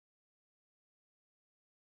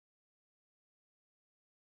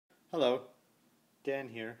Hello, Dan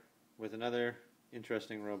here with another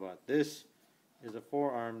interesting robot. This is a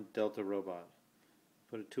 4-armed Delta robot.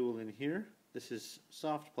 Put a tool in here. This is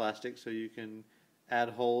soft plastic, so you can add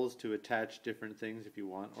holes to attach different things if you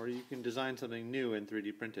want, or you can design something new and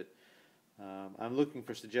 3D print it. I'm looking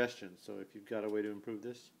for suggestions, so if you've got a way to improve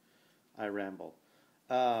this, I ramble.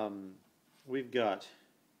 We've got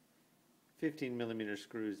 15mm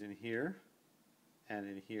screws in here and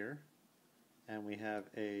in here, and we have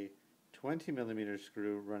a 20mm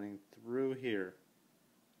screw running through here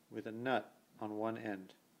with a nut on one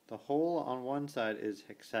end. The hole on one side is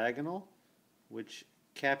hexagonal, which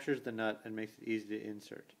captures the nut and makes it easy to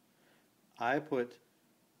insert. I put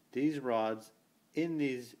these rods in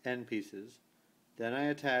these end pieces, then I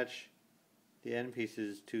attach the end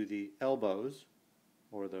pieces to the elbows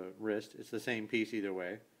or the wrist. It's the same piece either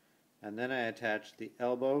way. And then I attach the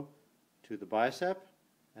elbow to the bicep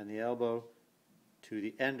and the elbow to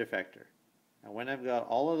the end effector. And when I've got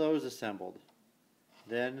all of those assembled,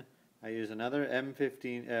 then I use another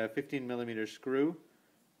 15mm screw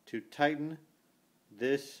to tighten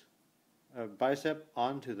this bicep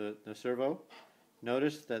onto the servo.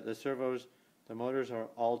 Notice that the motors are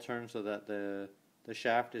all turned so that the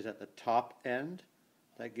shaft is at the top end.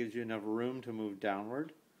 That gives you enough room to move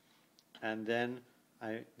downward. And then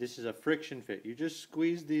this is a friction fit. You just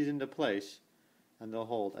squeeze these into place and they'll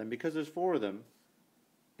hold. And because there's 4 of them,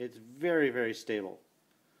 it's very, very stable.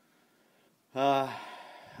 I've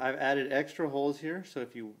added extra holes here, so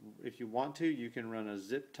if you want to, you can run a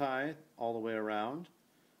zip tie all the way around,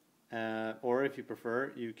 or if you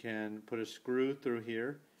prefer, you can put a screw through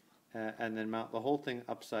here and then mount the whole thing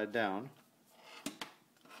upside down.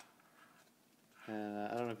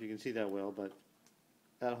 I don't know if you can see that well, but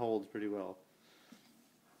that holds pretty well.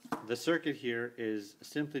 The circuit here is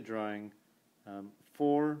simply drawing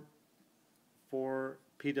 4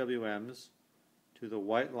 PWMs to the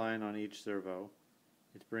white line on each servo.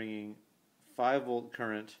 It's bringing 5-volt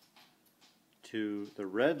current to the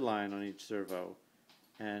red line on each servo,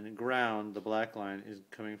 and ground, the black line, is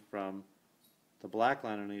coming from the black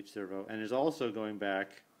line on each servo and is also going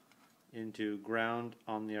back into ground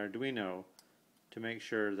on the Arduino to make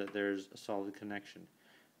sure that there's a solid connection.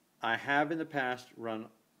 I have in the past run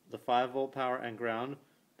the 5-volt power and ground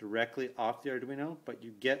directly off the Arduino, but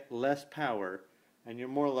you get less power and you're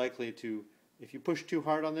more likely to, if you push too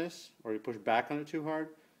hard on this or you push back on it too hard,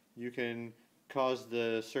 you can cause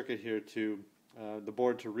the circuit here to, the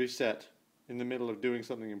board to reset in the middle of doing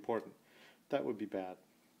something important. That would be bad.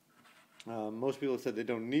 Most people have said they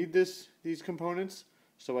don't need these components,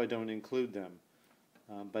 so I don't include them.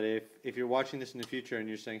 But if you're watching this in the future and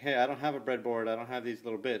you're saying, hey, I don't have a breadboard, I don't have these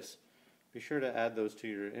little bits, be sure to add those to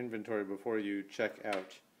your inventory before you check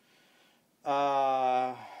out.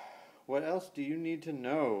 What else do you need to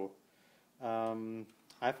know?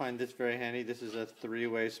 I find this very handy. This is a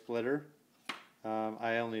 3-way splitter.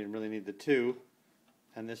 I only really need the 2,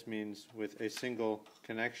 and this means with a single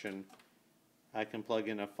connection I can plug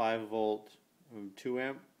in a 5-volt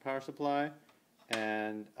 2-amp power supply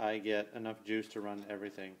and I get enough juice to run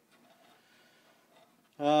everything.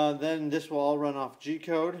 Then this will all run off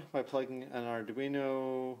G-code by plugging an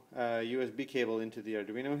Arduino USB cable into the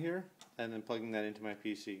Arduino here and then plugging that into my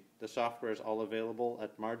PC. The software is all available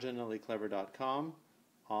at marginallyclever.com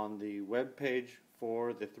on the web page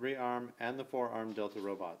for the 3-arm and the 4-arm Delta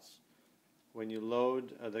robots. When you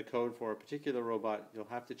load the code for a particular robot, you'll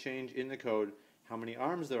have to change in the code how many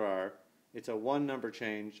arms there are. It's a 1-number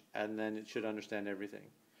change, and then it should understand everything.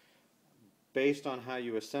 Based on how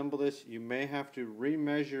you assemble this, you may have to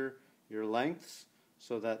remeasure your lengths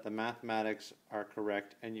so that the mathematics are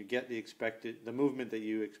correct and you get the movement that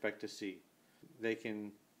you expect to see. They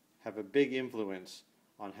can have a big influence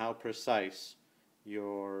on how precise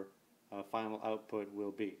your final output will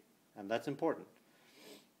be, and that's important.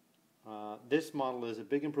 This model is a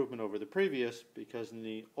big improvement over the previous because in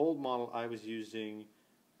the old model I was using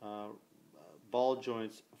ball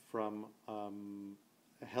joints from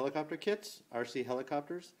helicopter kits, RC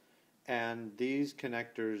helicopters, and these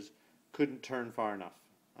connectors couldn't turn far enough.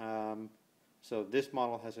 So this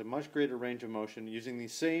model has a much greater range of motion using the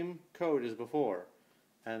same code as before,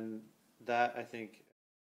 and that, I think,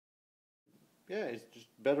 yeah, it's just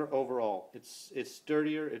better overall. It's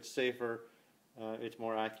sturdier, it's safer, it's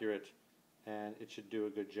more accurate, and it should do a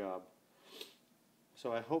good job.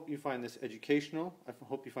 So I hope you find this educational, I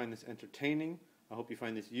hope you find this entertaining, I hope you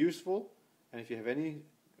find this useful, and if you have any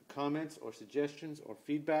comments or suggestions or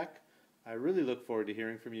feedback, I really look forward to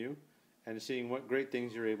hearing from you and seeing what great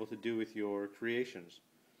things you're able to do with your creations.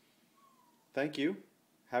 Thank you,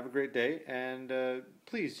 have a great day, and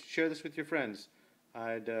please share this with your friends.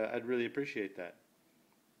 I'd really appreciate that.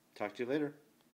 Talk to you later.